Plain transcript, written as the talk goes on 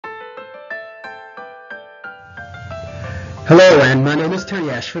Hello, and my name is Terry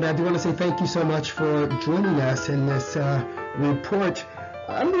Ashford. I do want to say thank you so much for joining us in this report.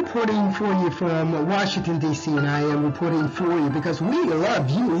 I'm reporting for you from Washington, D.C., and I am reporting for you because we love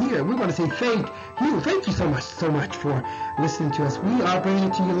you here. We want to say thank you. Thank you so much for listening to us. We are bringing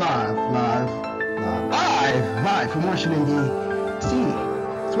it to you live from Washington, D.C.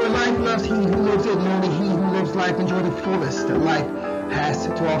 It's where life loves he who lives it, and only he who lives life enjoy the fullest that life has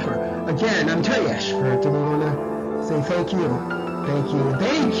to offer. Again, I'm Terry Ashford, and we want to say thank you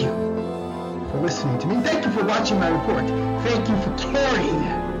for listening to me. Thank you for watching my report. Thank you for caring.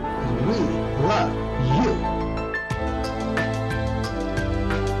 We love you.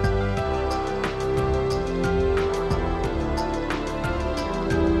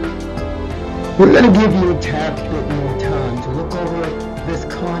 We're going to give you a tad bit more time to look over this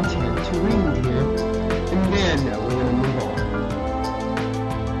content, to read here, and then we're going to move on.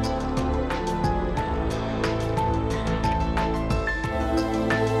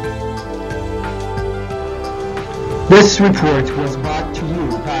 This report was by